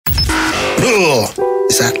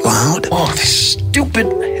Is that loud? Oh, these stupid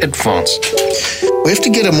headphones. We have to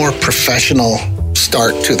get a more professional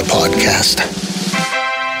start to the podcast.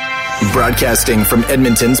 Broadcasting from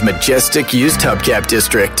Edmonton's majestic used hubcap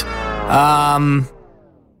district.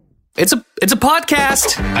 It's a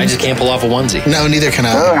podcast. I just can't pull off a onesie. No, neither can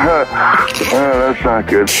I. That's not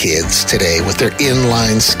good. Kids today with their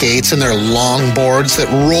inline skates and their long boards that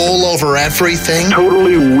roll over everything.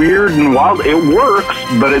 Totally weird and wild. It works,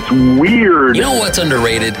 but it's weird. You know what's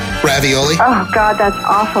underrated? Ravioli? Oh, God, that's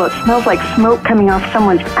awful. It smells like smoke coming off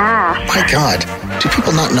someone's ass. My God, do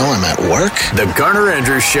people not know I'm at work? The Garner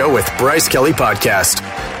Andrews Show with Bryce Kelly Podcast.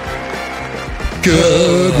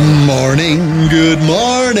 Good morning,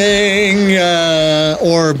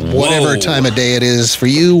 or whatever time of day it is for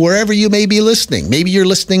you, wherever you may be listening. Maybe you're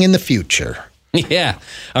listening in the future. Yeah.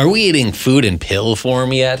 Are we eating food in pill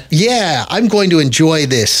form yet? Yeah, I'm going to enjoy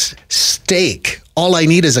this steak. All I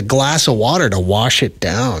need is a glass of water to wash it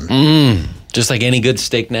down. Just like any good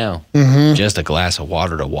steak now. Just a glass of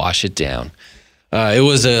water to wash it down. It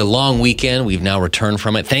was a long weekend. We've now returned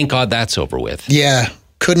from it. Thank God that's over with. Yeah.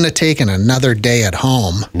 Couldn't have taken another day at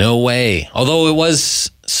home. No way. Although it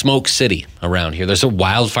was Smoke City around here. There's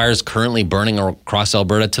wildfires currently burning across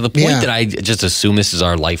Alberta to the point that I just assume this is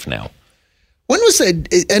our life now. When was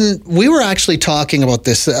it? And we were actually talking about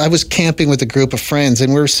this. I was camping with a group of friends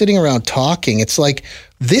and we were sitting around talking. It's like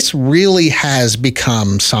this really has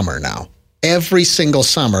become summer now. Every single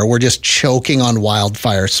summer, we're just choking on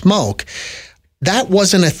wildfire smoke. That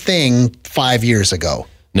wasn't a thing 5 years ago.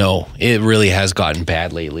 No, it really has gotten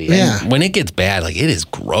bad lately. Yeah. And when it gets bad, like it is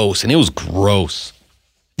gross. And it was gross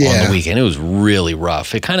on the weekend. It was really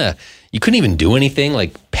rough. It kind of, you couldn't even do anything.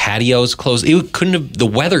 Like patios closed. The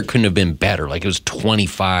weather couldn't have been better. Like it was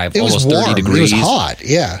 25, almost 30 degrees. It was hot,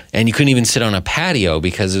 yeah. And you couldn't even sit on a patio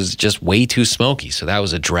because it was just way too smoky. So that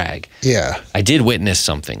was a drag. Yeah. I did witness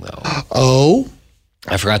something though. Oh?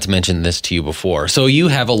 I forgot to mention this to you before. So you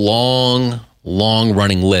have a long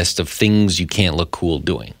running list of things you can't look cool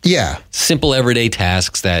doing. Yeah. Simple everyday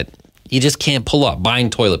tasks that you just can't pull up.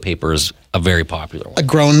 Buying toilet paper is a very popular one. A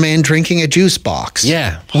grown man drinking a juice box.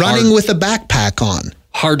 Yeah. Running with a backpack on.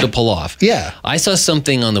 Hard to pull off. Yeah. I saw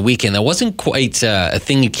something on the weekend that wasn't quite a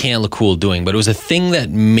thing you can't look cool doing, but it was a thing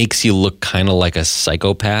that makes you look kind of like a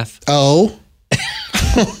psychopath. Oh?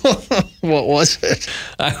 What was it?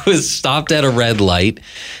 I was stopped at a red light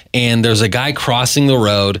and there's a guy crossing the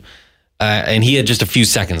road. And he had just a few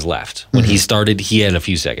seconds left. When he started, he had a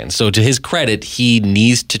few seconds. So to his credit, he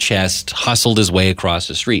knees to chest, hustled his way across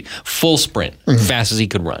the street. Full sprint, fast as he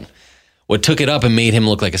could run. What took it up and made him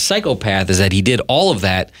look like a psychopath is that he did all of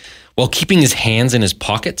that while keeping his hands in his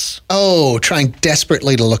pockets. Oh, trying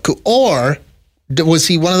desperately to look cool. Or was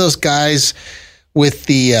he one of those guys with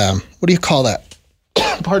the, what do you call that?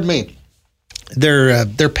 Pardon me.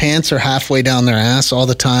 Their pants are halfway down their ass all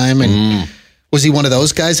the time and... Was he one of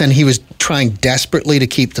those guys and he was trying desperately to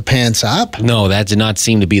keep the pants up? No, that did not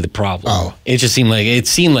seem to be the problem. Oh. It seemed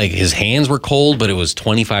like his hands were cold, but it was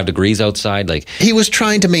 25 degrees outside. Like he was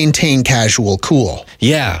trying to maintain casual cool.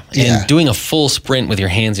 Yeah. And doing a full sprint with your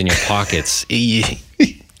hands in your pockets,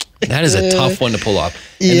 that is a tough one to pull off.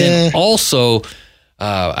 And then also,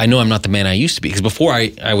 I know I'm not the man I used to be because before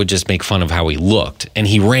I would just make fun of how he looked and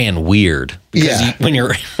he ran weird. Because when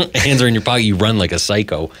your hands are in your pocket, you run like a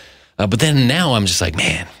psycho. But then now I'm just like,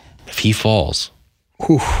 man, if he falls,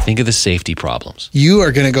 think of the safety problems. You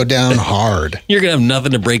are going to go down hard. You're going to have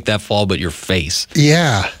nothing to break that fall but your face.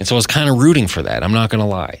 Yeah. And so I was kind of rooting for that. I'm not going to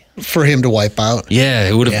lie. For him to wipe out. Yeah,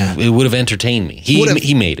 it would have entertained me.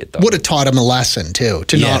 He made it, though. Would have taught him a lesson, too,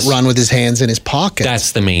 to not run with his hands in his pocket.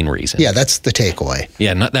 That's the main reason. Yeah, that's the takeaway.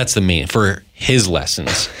 Yeah, that's the main, for his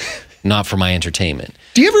lessons, not for my entertainment.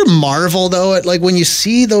 Do you ever marvel, though, at like when you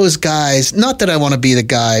see those guys, not that I want to be the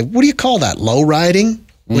guy, what do you call that, low riding?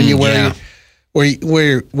 When you wear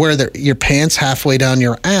your pants halfway down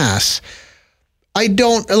your ass. I'm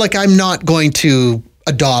not going to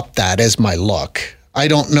adopt that as my look. I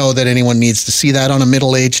don't know that anyone needs to see that on a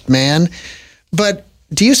middle-aged man, but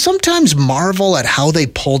do you sometimes marvel at how they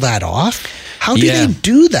pull that off? How do they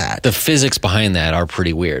do that? The physics behind that are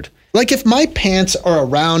pretty weird. Like if my pants are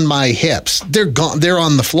around my hips, they're gone. They're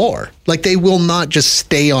on the floor. Like they will not just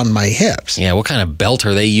stay on my hips. Yeah, what kind of belt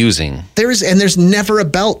are they using? There's never a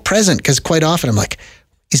belt present because quite often I'm like,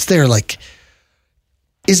 is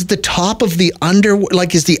the top of the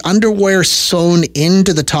is the underwear sewn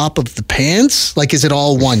into the top of the pants? Like, is it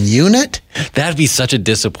all one unit? That'd be such a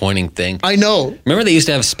disappointing thing. I know. Remember they used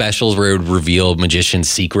to have specials where it would reveal magician's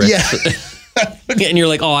secrets? Yeah. And you're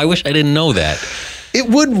like, oh, I wish I didn't know that. It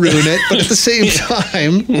would ruin it, but at the same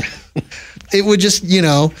time, it would just,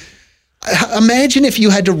 Imagine if you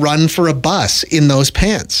had to run for a bus in those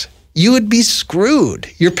pants. You would be screwed.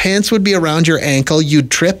 Your pants would be around your ankle.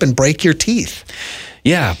 You'd trip and break your teeth.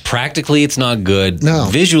 Yeah, practically it's not good. No.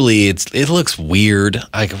 Visually, it looks weird.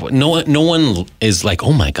 Like no one is like,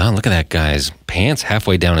 oh my God, look at that guy's pants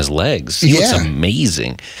halfway down his legs. He looks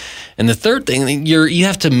amazing. And the third thing, you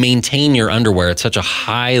have to maintain your underwear at such a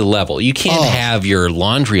high level. You can't have your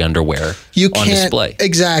laundry underwear on display.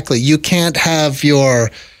 Exactly. You can't have your...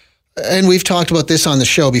 And we've talked about this on the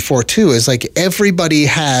show before too, is like everybody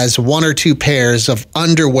has one or two pairs of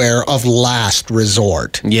underwear of last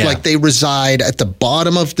resort. Yeah. Like they reside at the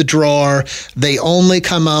bottom of the drawer. They only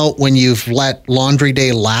come out when you've let laundry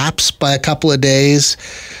day lapse by a couple of days.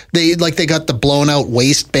 They got the blown out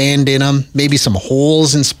waistband in them, maybe some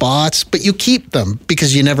holes and spots, but you keep them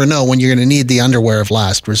because you never know when you're going to need the underwear of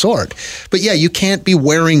last resort. But yeah, you can't be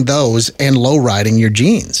wearing those and low riding your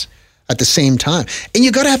jeans at the same time. And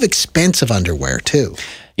you got to have expensive underwear too.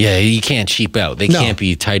 Yeah, you can't cheap out. They can't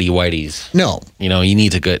be tidy whities. No. You know, you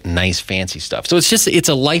need to get nice fancy stuff. So it's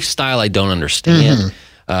a lifestyle I don't understand.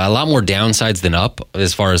 A lot more downsides than up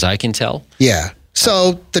as far as I can tell. Yeah.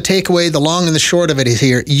 So the takeaway, the long and the short of it is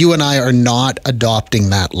here, you and I are not adopting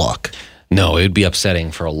that look. No, it would be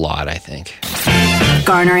upsetting for a lot, I think.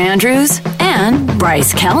 Garner Andrews and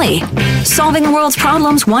Bryce Kelly. Solving the world's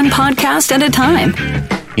problems one podcast at a time.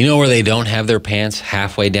 You know where they don't have their pants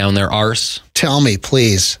halfway down their arse? Tell me,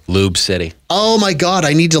 please. Lube City. Oh my God,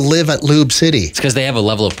 I need to live at Lube City. It's because they have a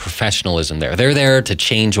level of professionalism there. They're there to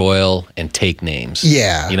change oil and take names.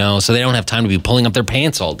 Yeah. You know, so they don't have time to be pulling up their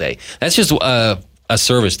pants all day. That's just a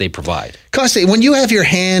service they provide. Costi, when you have your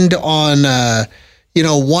hand on,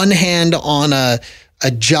 one hand on a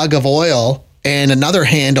jug of oil and another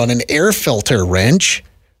hand on an air filter wrench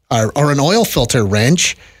or an oil filter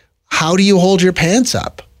wrench, how do you hold your pants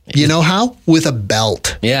up? You know how? With a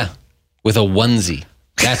belt. Yeah, with a onesie.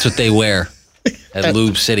 That's what they wear at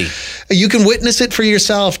Lube City. You can witness it for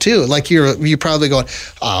yourself too. Like you're probably going,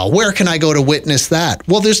 where can I go to witness that?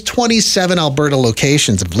 Well, there's 27 Alberta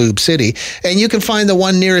locations of Lube City, and you can find the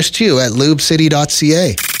one nearest you at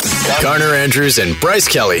lubecity.ca. Garner Andrews and Bryce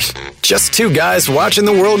Kelly. Just two guys watching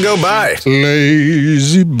the world go by.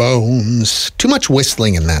 Lazy bones. Too much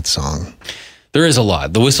whistling in that song. There is a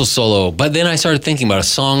lot. The whistle solo. But then I started thinking about a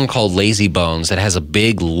song called Lazy Bones that has a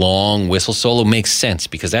big, long whistle solo. Makes sense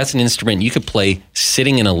because that's an instrument you could play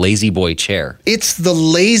sitting in a lazy boy chair. It's the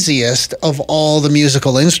laziest of all the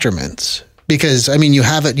musical instruments because, I mean, you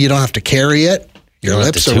have it, you don't have to carry it. Your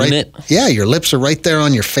lips are right. Yeah, your lips are right there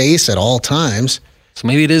on your face at all times. So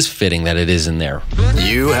maybe it is fitting that it is in there.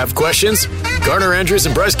 You have questions? Garner Andrews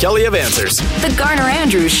and Bryce Kelly have answers. The Garner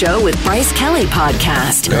Andrews Show with Bryce Kelly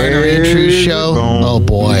podcast. Garner Andrews Show. Oh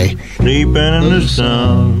boy. Sleeping in the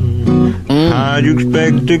sun. How'd you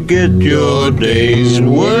expect to get your day's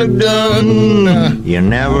work done? You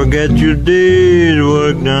never get your day's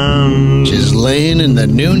work done. Just laying in the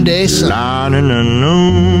noonday sun. Lying in the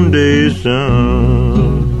noonday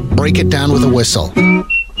sun. Break it down with a whistle.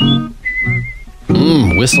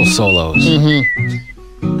 Whistle solos.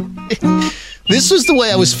 This was the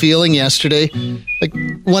way I was feeling yesterday. Like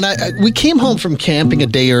when we came home from camping a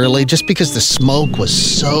day early just because the smoke was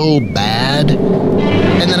so bad.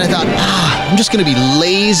 And then I thought, I'm just going to be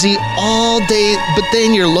lazy all day. But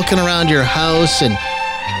then you're looking around your house and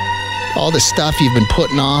all the stuff you've been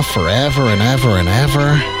putting off forever and ever and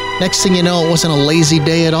ever. Next thing you know, it wasn't a lazy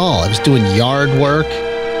day at all. I was doing yard work.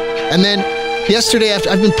 And then yesterday,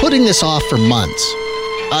 I've been putting this off for months.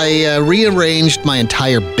 I rearranged my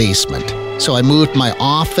entire basement. So I moved my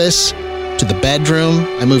office to the bedroom.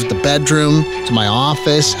 I moved the bedroom to my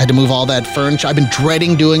office. Had to move all that furniture. I've been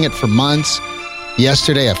dreading doing it for months.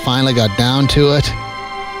 Yesterday, I finally got down to it.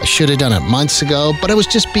 I should have done it months ago, but I was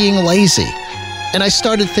just being lazy. And I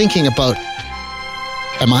started thinking about,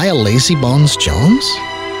 am I a lazy Bones Jones?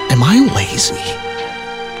 Am I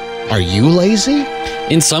lazy? Are you lazy?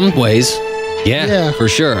 In some ways, yeah, for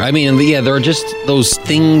sure. I mean, there are just those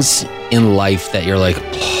things in life that you're like,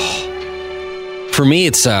 For me,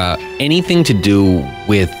 it's anything to do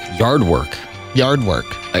with yard work. Yard work.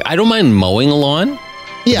 I don't mind mowing a lawn.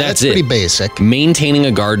 Yeah, that's pretty basic. Maintaining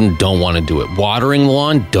a garden, don't want to do it. Watering the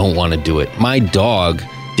lawn, don't want to do it. My dog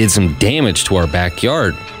did some damage to our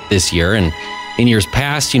backyard this year, and in years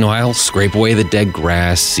past, I'll scrape away the dead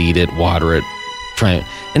grass, seed it, water it,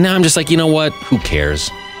 and now I'm just like, you know what? Who cares?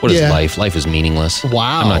 What is life? Life is meaningless.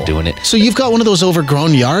 Wow. I'm not doing it. So you've got one of those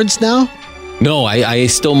overgrown yards now? No, I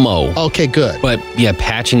still mow. Okay, good. But yeah,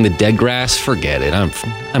 patching the dead grass, forget it.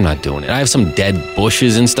 I'm not doing it. I have some dead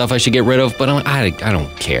bushes and stuff I should get rid of, but I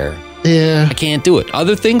don't care. Yeah. I can't do it.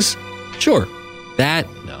 Other things, sure. That,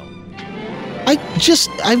 no.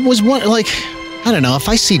 I was wondering, like, I don't know, if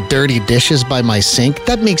I see dirty dishes by my sink,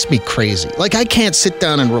 that makes me crazy. Like, I can't sit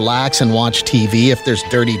down and relax and watch TV if there's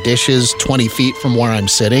dirty dishes 20 feet from where I'm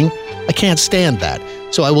sitting. I can't stand that.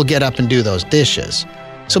 So I will get up and do those dishes.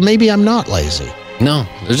 So maybe I'm not lazy. No,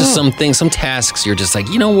 there's just some things, some tasks you're just like,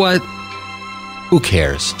 you know what? Who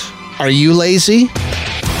cares? Are you lazy?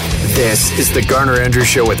 This is the Garner Andrews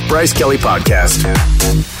Show with Bryce Kelly Podcast.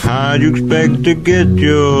 How'd you expect to get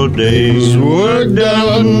your day's work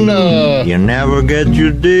done? You never get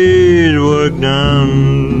your day's work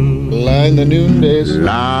done. Line the noondays.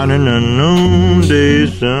 Line in the noonday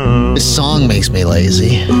sun. This song makes me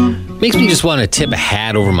lazy. Makes me just want to tip a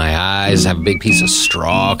hat over my eyes, have a big piece of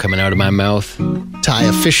straw coming out of my mouth. Tie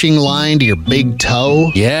a fishing line to your big toe.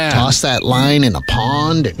 Yeah. Toss that line in a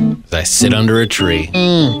pond. And I sit under a tree,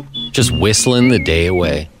 just whistling the day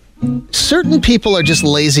away. certain people are just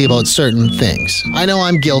lazy about certain things. I know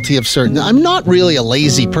I'm guilty of certain. I'm not really a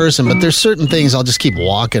lazy person, but there's certain things I'll just keep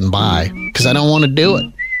walking by because I don't want to do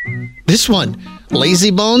it. This one,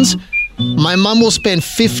 lazy bones. My mom will spend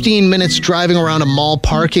 15 minutes driving around a mall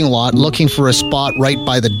parking lot looking for a spot right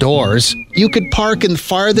by the doors. You could park in the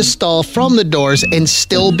farthest stall from the doors and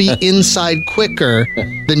still be inside quicker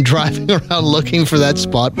than driving around looking for that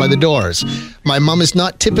spot by the doors. My mom is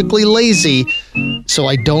not typically lazy, so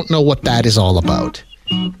I don't know what that is all about.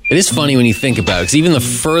 It is funny when you think about it, because even the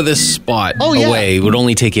furthest spot away would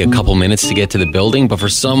only take you a couple minutes to get to the building, but for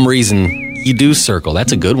some reason, you do circle.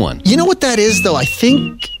 That's a good one. You know what that is, though? I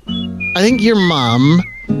think your mom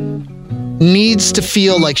needs to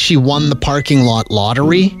feel like she won the parking lot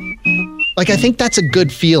lottery. Like, I think that's a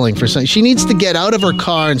good feeling for something. She needs to get out of her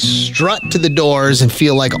car and strut to the doors and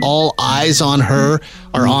feel like all eyes on her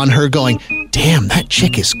are on her going, damn, that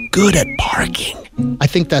chick is good at parking. I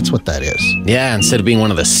think that's what that is. Yeah, instead of being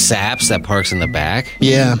one of the saps that parks in the back.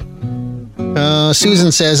 Yeah.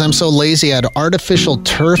 Susan says, I'm so lazy I had artificial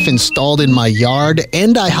turf installed in my yard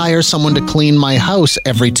and I hire someone to clean my house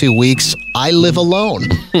every 2 weeks. I live alone.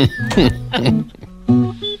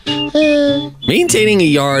 Maintaining a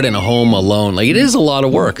yard and a home alone, like, it is a lot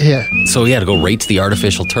of work. Yeah. So you had to go right to the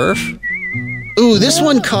artificial turf? Ooh, this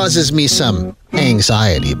one causes me some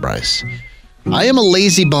anxiety, Bryce. I am a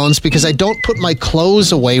lazy bones because I don't put my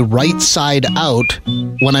clothes away right side out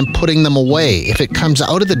when I'm putting them away. If it comes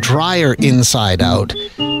out of the dryer inside out,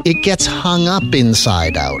 it gets hung up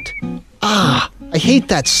inside out. I hate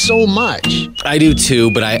that so much. I do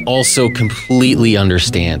too, but I also completely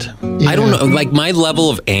understand. Yeah. I don't know, like, my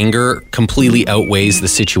level of anger completely outweighs the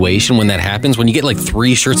situation when that happens. When you get like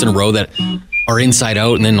 3 shirts in a row that are inside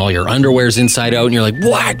out and then all your underwear's inside out and you're like,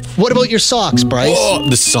 what? What about your socks, Bryce? Oh,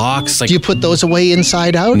 the socks. Like, Do you put those away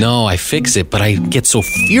inside out? no, I fix it, but I get so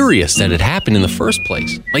furious that it happened in the first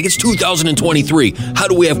place. Like, it's 2023. How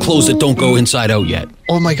do we have clothes that don't go inside out yet?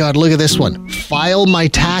 Oh my God, look at this one. File my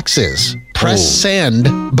taxes. Press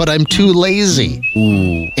send, but I'm too lazy.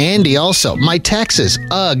 Ooh. Andy also, my taxes.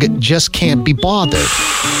 Ugh, just can't be bothered.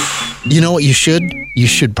 You know what you should? You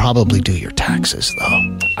should probably do your taxes,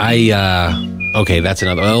 though. Okay, that's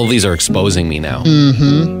another. All these are exposing me now.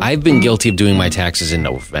 Mm-hmm. I've been guilty of doing my taxes in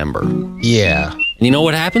November. Yeah. And you know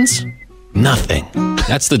what happens? Nothing.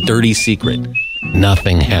 That's the dirty secret.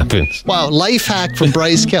 Nothing happens. Wow, life hack from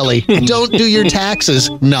Bryce Kelly. Don't do your taxes.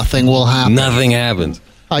 Nothing will happen. Nothing happens.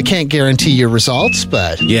 I can't guarantee your results,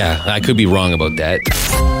 but... Yeah, I could be wrong about that.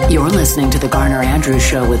 You're listening to the Garner Andrews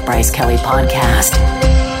Show with Bryce Kelly Podcast.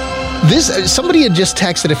 Somebody had just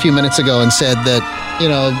texted a few minutes ago and said that, you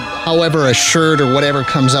know, however a shirt or whatever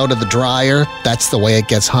comes out of the dryer, that's the way it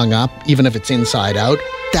gets hung up, even if it's inside out.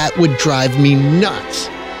 That would drive me nuts.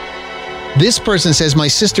 This person says, my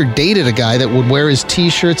sister dated a guy that would wear his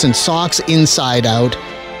t-shirts and socks inside out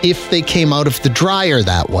if they came out of the dryer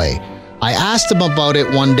that way. I asked him about it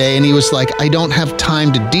one day and he was like, I don't have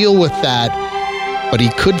time to deal with that, but he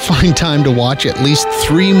could find time to watch at least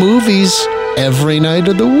 3 movies every night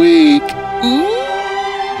of the week.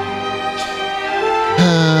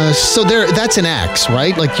 So that's an ex,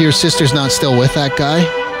 right? Like, your sister's not still with that guy?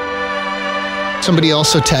 Somebody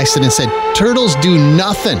also texted and said, turtles do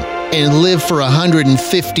nothing and live for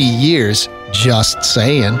 150 years. Just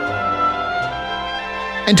saying.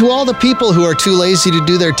 And to all the people who are too lazy to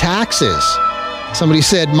do their taxes, somebody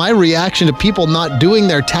said, my reaction to people not doing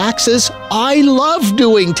their taxes, I love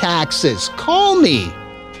doing taxes. Call me.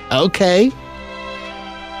 Okay.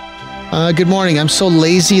 Good morning. I'm so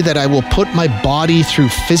lazy that I will put my body through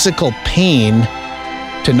physical pain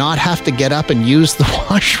to not have to get up and use the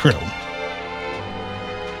washroom.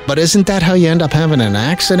 But isn't that how you end up having an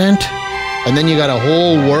accident? And then you got a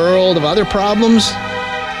whole world of other problems?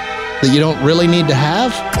 that you don't really need to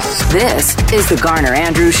have? This is the Garner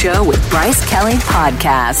Andrews Show with Bryce Kelly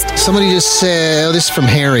Podcast. Somebody just said, this is from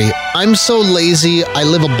Harry. I'm so lazy, I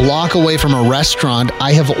live a block away from a restaurant.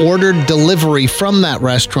 I have ordered delivery from that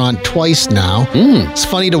restaurant twice now. It's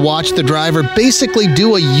funny to watch the driver basically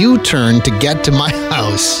do a U-turn to get to my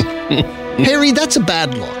house. Harry, that's a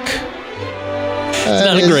bad look. It's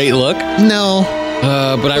not a great look. No.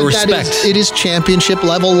 But I respect. It is championship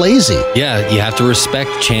level lazy. Yeah, you have to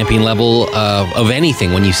respect champion level of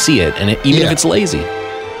anything when you see it, and even if it's lazy.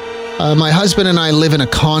 My husband and I live in a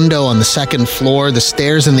condo on the second floor. The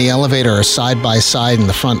stairs and the elevator are side by side in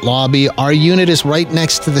the front lobby. Our unit is right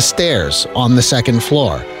next to the stairs on the second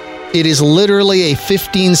floor. It is literally a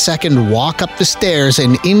 15-second walk up the stairs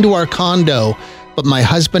and into our condo, but my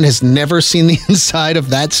husband has never seen the inside of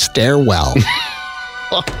that stairwell.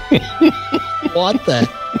 What the?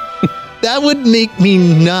 That would make me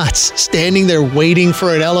nuts, standing there waiting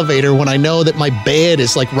for an elevator when I know that my bed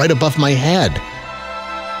is like right above my head.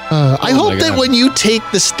 I hope that when you take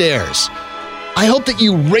the stairs, I hope that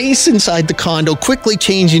you race inside the condo, quickly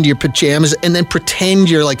change into your pajamas, and then pretend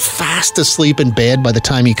you're like fast asleep in bed by the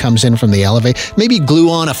time he comes in from the elevator. Maybe glue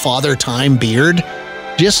on a Father Time beard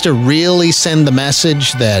just to really send the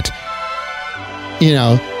message that, you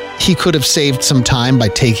know, he could have saved some time by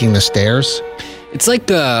taking the stairs. It's like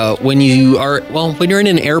when you're in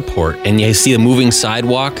an airport and you see a moving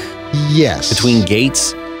sidewalk. Yes. Between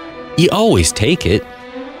gates, you always take it.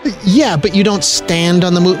 Yeah, but you don't stand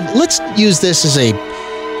on the move. Let's use this as a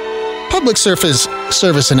public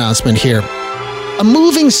service announcement here. A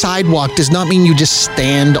moving sidewalk does not mean you just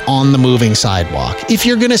stand on the moving sidewalk. If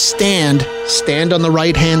you're going to stand on the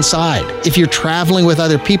right-hand side. If you're traveling with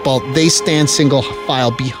other people, they stand single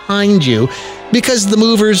file behind you because the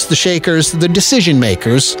movers, the shakers, the decision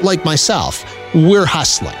makers, like myself, we're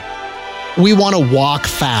hustling. We want to walk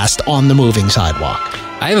fast on the moving sidewalk.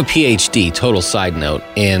 I have a PhD, total side note,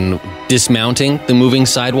 in dismounting the moving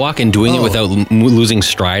sidewalk and doing it without losing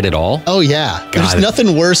stride at all. Oh, yeah. There's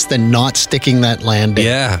nothing worse than not sticking that landing.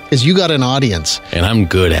 Yeah. Because you got an audience. And I'm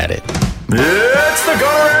good at it. It's the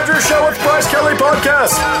Garner and Andrews Show with Bryce Kelly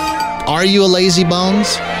Podcast. Are you a lazy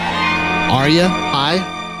bones? Are you? Hi.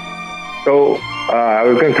 So, I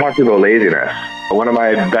was going to talk to you about laziness. One of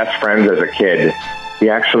my best friends as a kid, he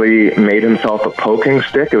actually made himself a poking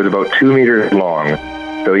stick. It was about 2 meters long,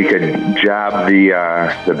 so he could jab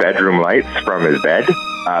the bedroom lights from his bed.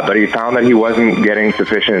 But he found that he wasn't getting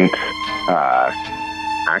sufficient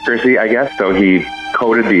accuracy, I guess, so he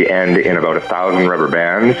coated the end in about 1,000 rubber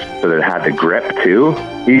bands so that it had the grip too.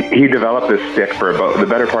 He developed this stick for about the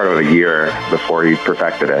better part of a year before he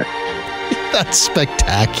perfected it. That's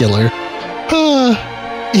spectacular.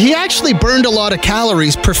 He actually burned a lot of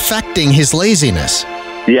calories perfecting his laziness.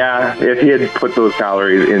 Yeah, if he had put those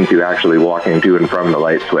calories into actually walking to and from the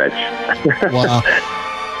light switch. Wow.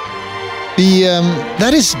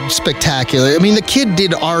 That is spectacular. I mean, the kid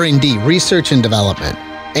did R&D, research and development,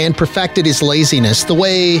 and perfected his laziness the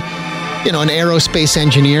way, you know, an aerospace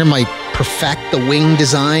engineer might perfect the wing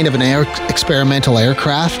design of an experimental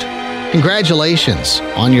aircraft. Congratulations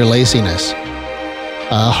on your laziness.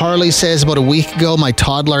 Harley says, about a week ago, my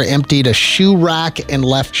toddler emptied a shoe rack and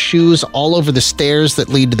left shoes all over the stairs that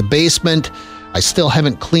lead to the basement. I still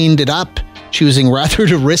haven't cleaned it up, choosing rather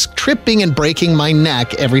to risk tripping and breaking my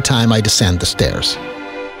neck every time I descend the stairs.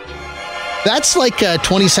 That's like a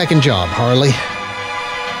 20-second job, Harley.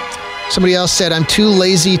 Somebody else said, I'm too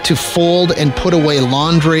lazy to fold and put away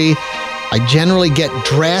laundry. I generally get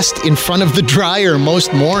dressed in front of the dryer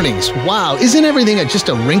most mornings. Wow, isn't everything just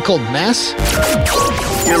a wrinkled mess?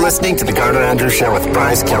 You're listening to the Garner and Andrews Show with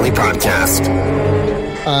Bryce Kelly Podcast.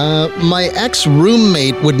 My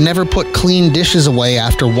ex-roommate would never put clean dishes away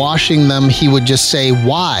after washing them. He would just say,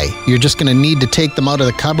 why? You're just going to need to take them out of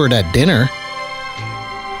the cupboard at dinner.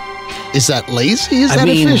 Is that lazy? Is that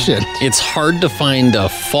efficient? It's hard to find a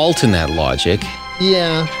fault in that logic.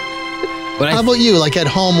 Yeah. But how about you? Like at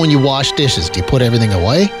home when you wash dishes, do you put everything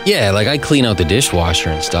away? Yeah, like I clean out the dishwasher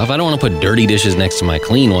and stuff. I don't want to put dirty dishes next to my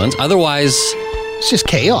clean ones. Otherwise, it's just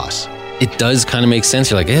chaos. It does kind of make sense.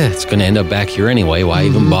 You're like, it's going to end up back here anyway. Why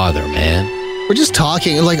even bother, man? We're just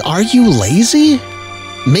talking. Like, are you lazy?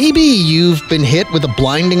 Maybe you've been hit with a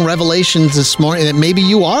blinding revelation this morning that maybe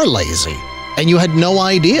you are lazy and you had no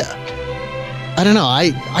idea. I don't know.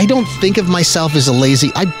 I don't think of myself as a lazy.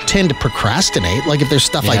 I tend to procrastinate. Like if there's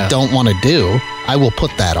stuff I don't want to do, I will put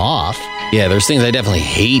that off. Yeah, there's things I definitely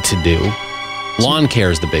hate to do. Lawn care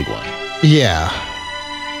is the big one. Yeah.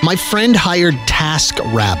 My friend hired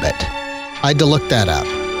TaskRabbit. I had to look that up.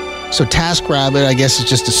 So TaskRabbit, I guess, is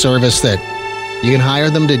just a service that You can hire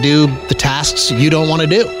them to do the tasks you don't want to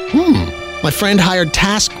do. My friend hired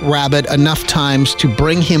TaskRabbit enough times to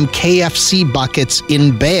bring him KFC buckets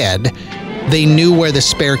in bed. They knew where the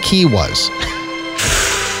spare key was.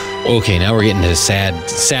 Okay, now we're getting to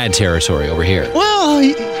sad territory over here. Well,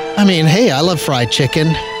 I mean, hey, I love fried chicken.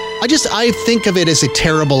 I think of it as a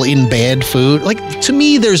terrible in-bed food. Like, to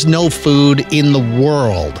me, there's no food in the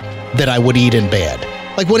world that I would eat in bed.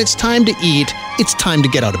 Like, when it's time to eat, it's time to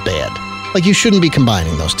get out of bed. Like, you shouldn't be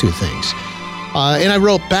combining those two things. And I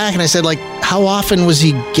wrote back and I said, like, how often was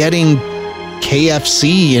he getting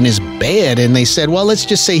KFC in his bed? And they said, well, let's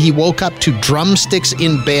just say he woke up to drumsticks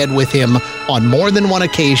in bed with him on more than one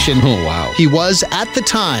occasion. Oh, wow. He was, at the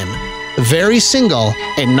time, very single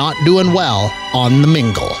and not doing well on the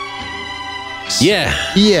mingle. Yeah.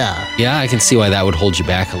 Yeah, I can see why that would hold you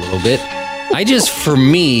back a little bit. For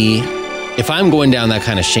me, if I'm going down that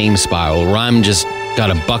kind of shame spiral where I'm just got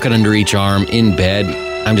a bucket under each arm in bed,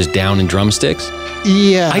 I'm just down in drumsticks.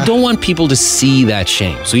 Yeah. I don't want people to see that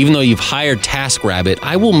shame. So even though you've hired TaskRabbit,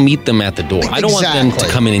 I will meet them at the door. I don't want them to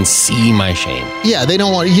come in and see my shame. Yeah, you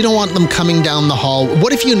don't want them coming down the hall.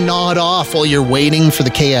 What if you nod off while you're waiting for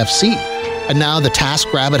the KFC? And now the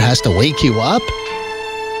TaskRabbit has to wake you up?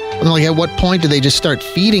 And like, at what point do they just start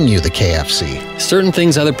feeding you the KFC? Certain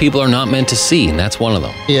things other people are not meant to see, and that's one of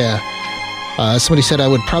them. Yeah. Somebody said I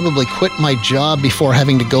would probably quit my job before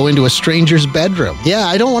having to go into a stranger's bedroom. Yeah,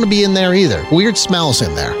 I don't want to be in there either. Weird smells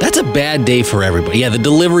in there. That's a bad day for everybody. Yeah, the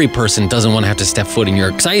delivery person doesn't want to have to step foot in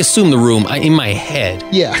your... Because I assume the room, in my head,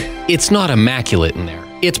 it's not immaculate in there.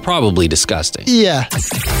 It's probably disgusting. Yeah.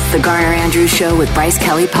 The Garner Andrews Show with Bryce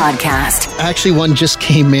Kelly Podcast. Actually, one just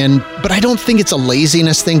came in, but I don't think it's a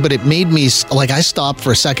laziness thing, but it made me, like, I stopped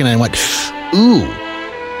for a second and I went, ooh.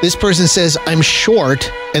 This person says, I'm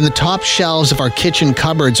short and the top shelves of our kitchen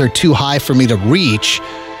cupboards are too high for me to reach.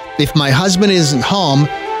 If my husband isn't home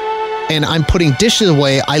and I'm putting dishes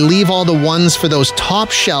away, I leave all the ones for those top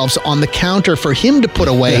shelves on the counter for him to put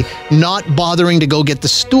away, not bothering to go get the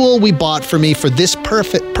stool we bought for me for this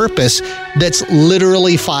purpose that's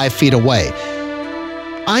literally 5 feet away.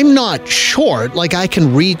 I'm not short, like I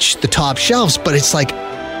can reach the top shelves, but it's like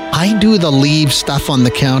I do the leave stuff on the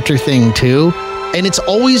counter thing too. And it's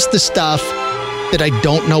always the stuff that I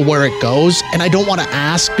don't know where it goes, and I don't want to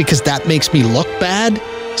ask because that makes me look bad.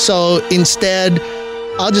 So instead,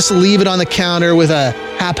 I'll just leave it on the counter with a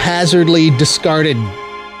haphazardly discarded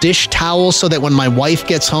dish towel so that when my wife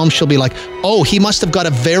gets home, she'll be like, oh, he must have got a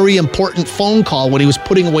very important phone call when he was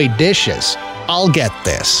putting away dishes. I'll get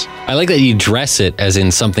this. I like that you dress it as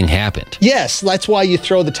in something happened. Yes, that's why you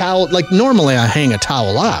throw the towel. Like, normally I hang a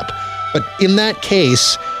towel up, but in that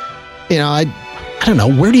case, you know, I don't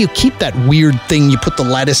know, where do you keep that weird thing you put the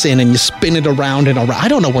lettuce in and you spin it around and around? I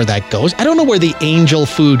don't know where that goes. I don't know where the angel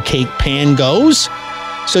food cake pan goes.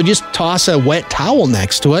 So just toss a wet towel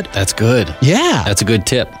next to it. That's good. Yeah. That's a good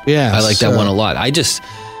tip. Yeah. I like that one a lot. I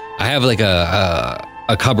have like a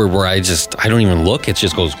cupboard where I don't even look. It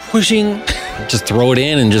just goes whooshing. Just throw it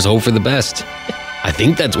in and just hope for the best. I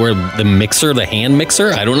think that's where the hand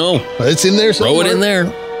mixer, I don't know. It's in there somewhere. Throw it in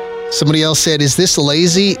there. Somebody else said, is this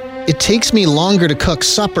lazy? It takes me longer to cook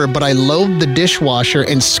supper, but I load the dishwasher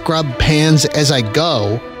and scrub pans as I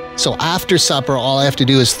go. So after supper, all I have to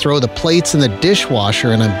do is throw the plates in the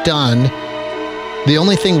dishwasher and I'm done. The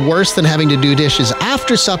only thing worse than having to do dishes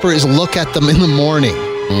after supper is look at them in the morning.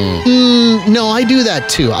 No, I do that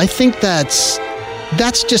too. I think that's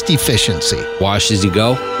just efficiency. Wash as you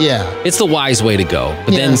go? Yeah. It's the wise way to go.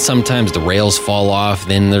 But then sometimes the rails fall off.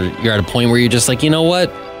 Then you're at a point where you're just like, you know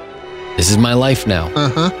what? This is my life now.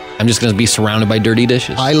 I'm just going to be surrounded by dirty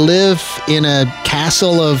dishes. I live in a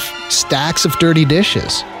castle of stacks of dirty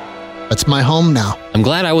dishes. That's my home now. I'm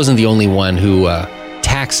glad I wasn't the only one who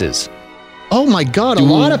taxes. Oh my God, a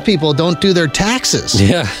lot of people don't do their taxes.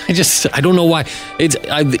 Yeah, I don't know why.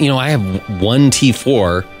 I have one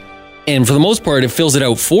T4 and for the most part it fills it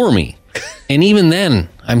out for me. And even then,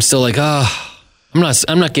 I'm still like, I'm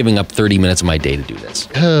not giving up 30 minutes of my day to do this.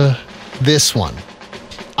 This one.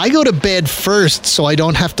 I go to bed first so I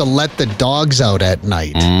don't have to let the dogs out at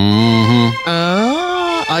night.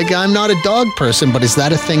 I'm not a dog person, but is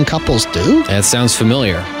that a thing couples do? That sounds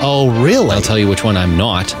familiar. Oh, really? I'll tell you which one I'm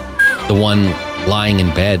not. The one lying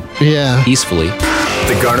in bed peacefully.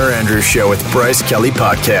 The Garner Andrews Show with Bryce Kelly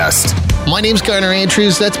Podcast. My name's Garner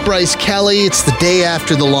Andrews. That's Bryce Kelly. It's the day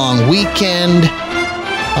after the long weekend.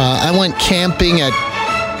 I went camping at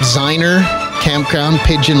Ziner Campground,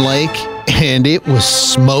 Pigeon Lake. And it was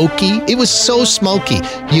smoky. It was so smoky,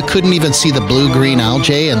 you couldn't even see the blue-green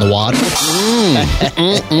algae in the water.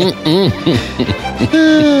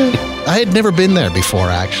 I had never been there before,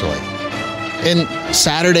 actually. And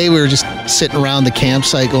Saturday, we were just sitting around the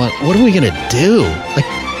campsite going, what are we going to do? Like,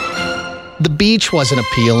 the beach wasn't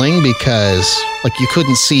appealing because, like, you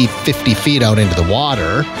couldn't see 50 feet out into the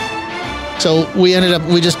water. So we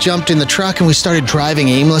just jumped in the truck and we started driving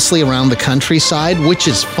aimlessly around the countryside, which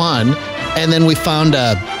is fun. And then we found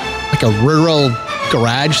a rural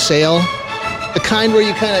garage sale, the kind where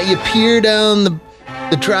you peer down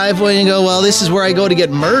the driveway and go, well, this is where I go to get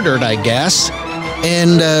murdered, I guess.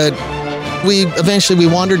 And we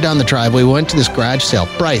wandered down the driveway. We went to this garage sale.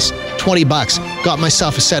 Bryce, $20. Got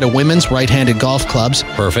myself a set of women's right-handed golf clubs.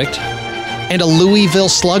 Perfect. And a Louisville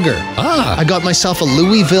Slugger. I got myself a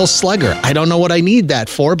Louisville Slugger. I don't know what I need that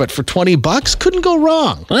for, but for $20, couldn't go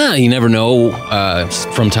wrong. Well, you never know.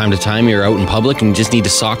 From time to time, you're out in public and you just need to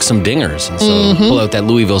sock some dingers. And so pull out that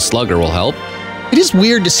Louisville Slugger will help. It is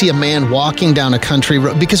weird to see a man walking down a country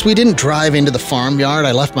road because we didn't drive into the farmyard.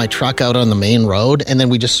 I left my truck out on the main road and then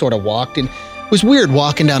we just sort of walked in. It was weird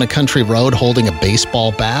walking down a country road holding a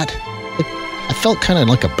baseball bat. I felt kind of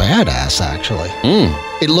like a badass, actually.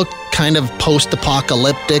 It looked kind of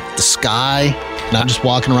post-apocalyptic, the sky, and I'm just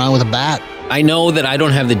walking around with a bat. I know that I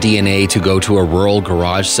don't have the DNA to go to a rural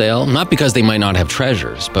garage sale, not because they might not have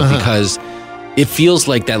treasures, but because it feels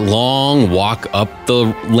like that long walk up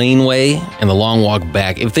the laneway and the long walk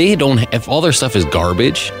back. If all their stuff is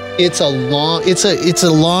garbage, it's a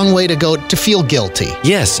long way to go to feel guilty.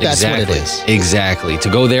 Yes, that's exactly. what it is. Exactly. To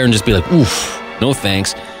go there and just be like, oof, no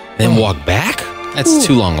thanks, then walk back. That's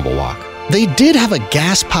too long of a walk. They did have a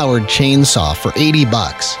gas-powered chainsaw for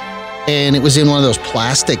 $80, and it was in one of those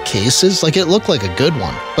plastic cases. Like, it looked like a good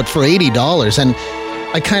one, but for $80, and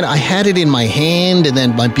I had it in my hand, and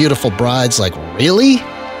then my beautiful bride's like, really?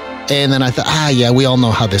 And then I thought, yeah, we all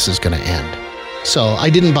know how this is going to end. So I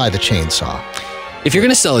didn't buy the chainsaw. If you're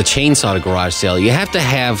going to sell a chainsaw at a garage sale, you have to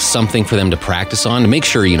have something for them to practice on to make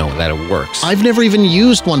sure you know that it works. I've never even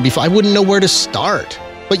used one before. I wouldn't know where to start.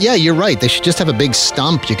 But yeah, you're right. They should just have a big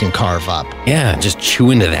stump you can carve up. Yeah, just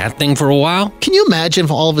chew into that thing for a while. Can you imagine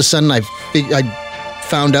if all of a sudden I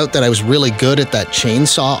found out that I was really good at that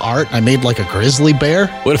chainsaw art? I made like a grizzly bear.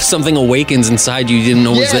 What if something awakens inside you didn't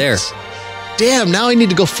know was there? Damn, now I need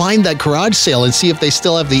to go find that garage sale and see if they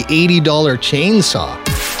still have the $80 chainsaw.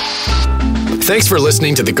 Thanks for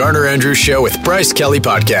listening to the Garner Andrews Show with Bryce Kelly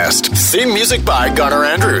Podcast. Theme music by Garner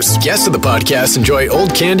Andrews. Guests of the podcast enjoy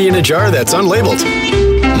old candy in a jar that's unlabeled.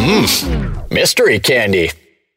 Mystery candy.